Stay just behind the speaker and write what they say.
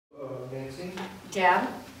Nancy? Deb?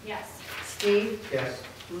 Yes. Steve? Yes.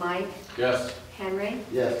 Mike? Yes. Henry?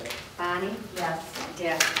 Yes. Bonnie? Yes.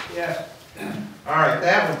 Deb? Yes. All right,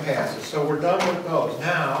 that one passes. So we're done with those.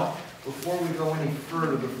 Now, before we go any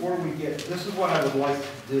further, before we get, this is what I would like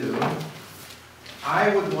to do.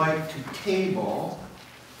 I would like to table,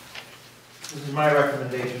 this is my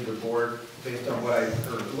recommendation to the board based on what I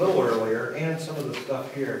heard a little earlier and some of the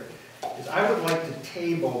stuff here, is I would like to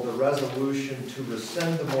table the resolution to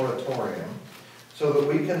rescind the moratorium so that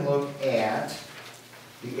we can look at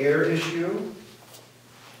the air issue,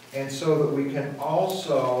 and so that we can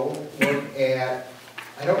also look at,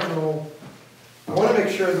 I don't know, I want to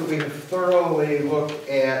make sure that we have thoroughly looked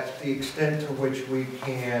at the extent to which we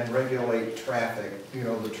can regulate traffic, you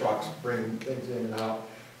know, the trucks bring things in and out.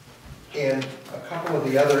 And a couple of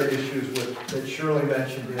the other issues that Shirley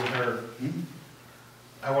mentioned in her,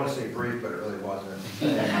 I want to say brief, but it really wasn't.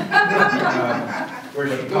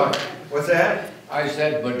 Where she talked, what's that? I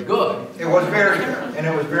said, but good. It was very good, and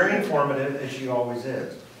it was very informative, as she always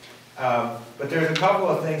is. But there's a couple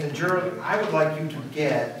of things, and Shirley, I would like you to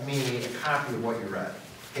get me a copy of what you read.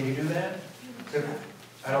 Can you do that?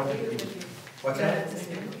 I don't think you, what's that?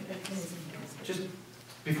 Just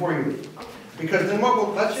before you leave. Because then what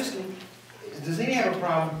we'll, let's just, does anyone have a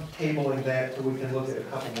problem tabling that so we can look at a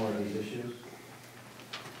couple more of these issues?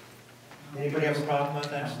 Anybody have a problem with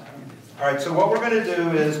that? All right, so what we're going to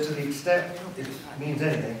do is, to the extent it means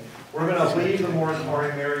anything, we're going to leave the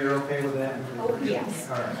moratorium. Mary, you're okay with that? Oh, yes.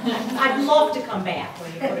 All right. I'd love to come back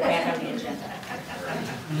when you put it back on the agenda.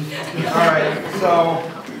 All right,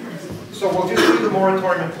 so we'll just leave the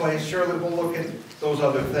moratorium in place. Surely we'll look at those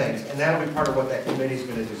other things, and that'll be part of what that committee's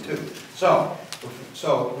going to do too. So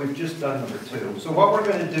we've just done number 2. So what we're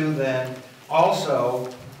going to do then also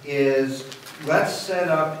is let's set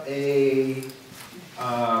up a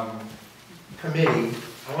committee.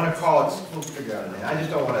 I want to call it, we'll figure out a name. I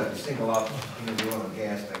just don't want to single out the oil and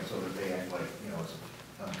gas thing so that they act like, you know, it's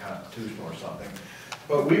unconstitutional or something.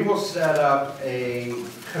 But we will set up a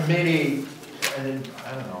committee, and then,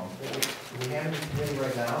 I don't know, do we have a committee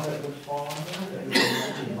right now that would fall under?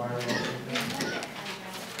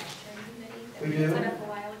 We do? Set up a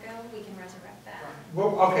while ago, we can resurrect that.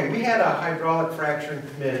 Well, okay, we had a hydraulic fracturing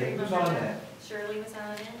committee. Who's on that? Shirley was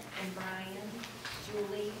on it, and Brian,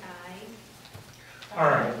 Julie, All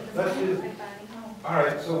right, let's do, all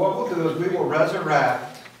right, so what we'll do is we will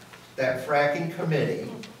resurrect that fracking committee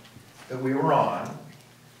that we were on.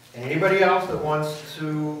 And anybody else that wants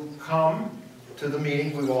to come to the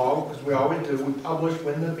meetings, we will all, because we always do, we publish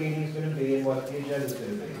when the meeting is going to be and what the agenda is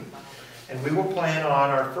going to be. And we will plan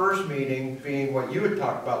on our first meeting being what you had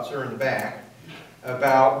talked about, sir, in the back,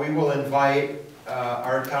 about we will invite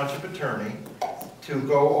our township attorney to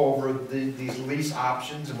go over these lease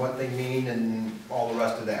options and what they mean and all the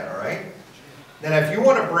rest of that, all right? Then if you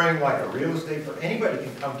want to bring like a real estate, or anybody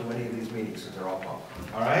can come to any of these meetings because they're all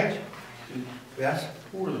public, all right? Yes?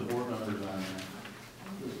 Who are the board members on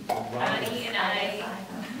Bonnie and I.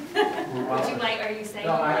 Would you like, are you saying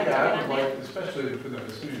there? No, you'd like to get I on would that? like, especially for the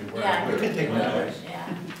decision where Yeah. We can take notes.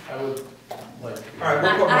 Yeah. I would like. All right,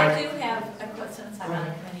 we'll put I Mike. do have a question, since I'm on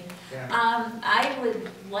the committee. Yeah. I would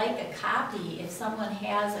like a copy, if someone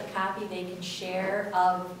has a copy they can share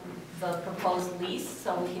of the proposed lease,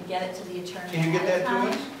 so we can get it to the attorney. Can you get that to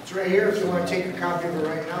us? It's right here if you want to take a copy of it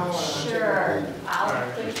right now. Sure, I'll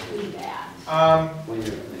Alright. quickly do that.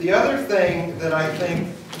 The other thing that I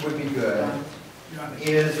think would be good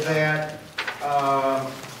is that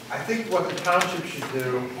I think what the township should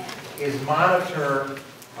do is monitor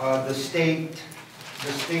the state's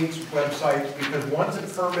website, because once a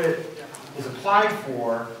permit is applied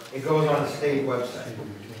for, it goes on the state website.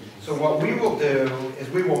 So what we will do is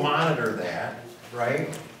we will monitor that, right?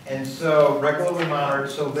 And so regularly monitor,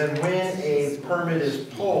 so then when a permit is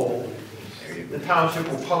pulled, the township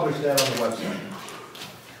will publish that on the website.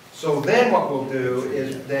 So then what we'll do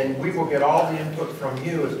is then we will get all the input from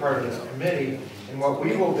you as part of this committee, and what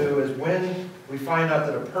we will do is when we find out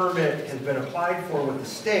that a permit has been applied for with the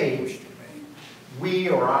state, we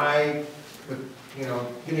or I, with, you know,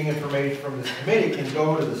 getting information from this committee, can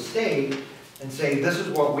go to the state and say, this is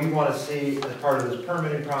what we want to see as part of this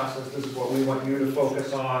permitting process, this is what we want you to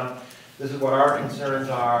focus on, this is what our concerns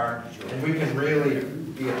are, and we can really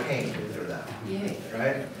be a pain for them,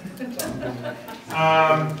 right?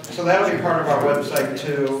 So that'll be part of our website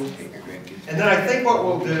too. And then I think what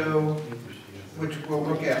we'll do, which we'll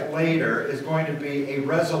look at later, is going to be a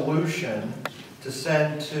resolution to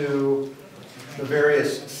send to the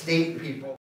various state people.